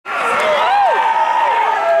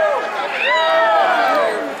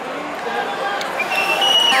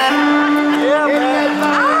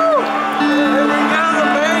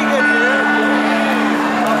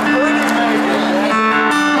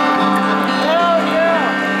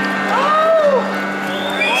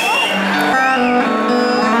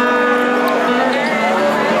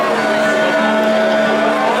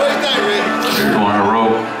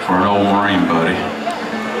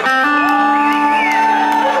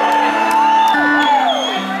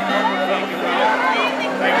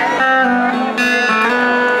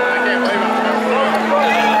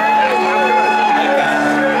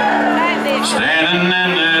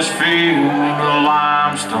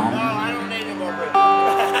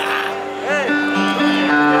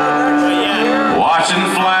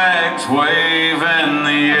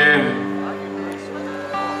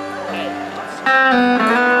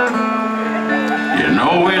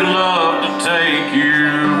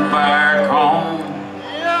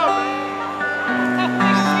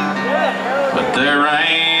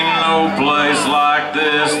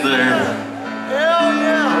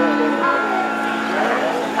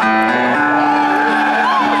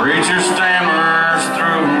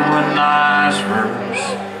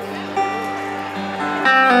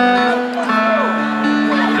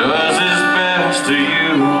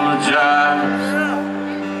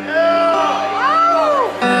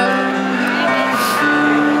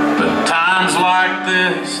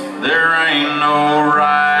this, there ain't no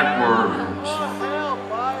right words.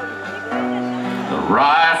 The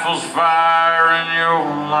rifle's firing, your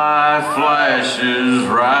life flashes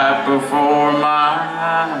right before my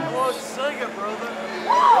eyes.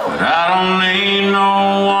 But I don't need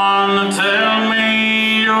no one to tell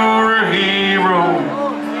me you're a hero.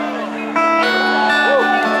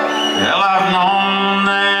 Hell, I've known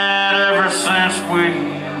that ever since we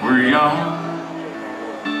were young.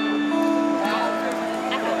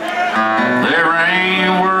 There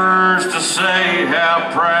ain't words to say how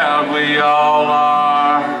proud we all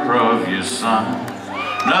are of you, son.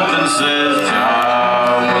 Nothing says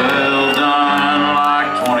job well done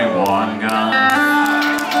like 21 guns.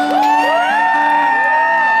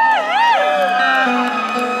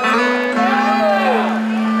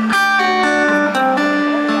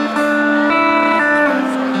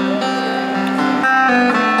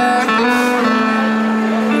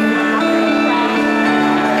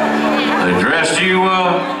 Dressed you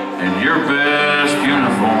up in your best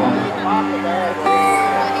uniform,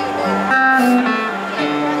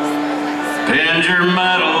 pinned your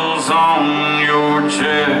medals on your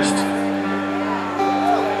chest.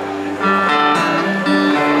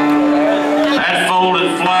 That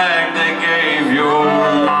folded flag they gave your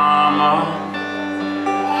mama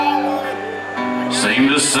seemed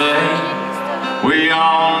to say, we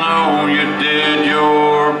all know you did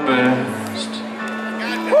your best.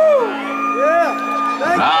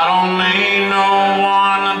 I don't need no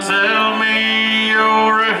one to tell me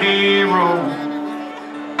you're a hero.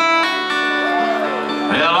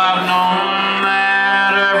 Hell, I've known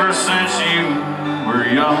that ever since you were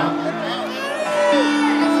young.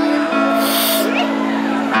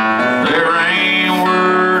 There ain't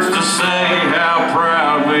words to say how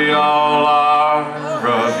proud we all are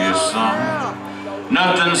of you, son.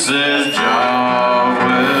 Nothing says job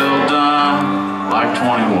well done like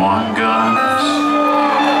 21 guns.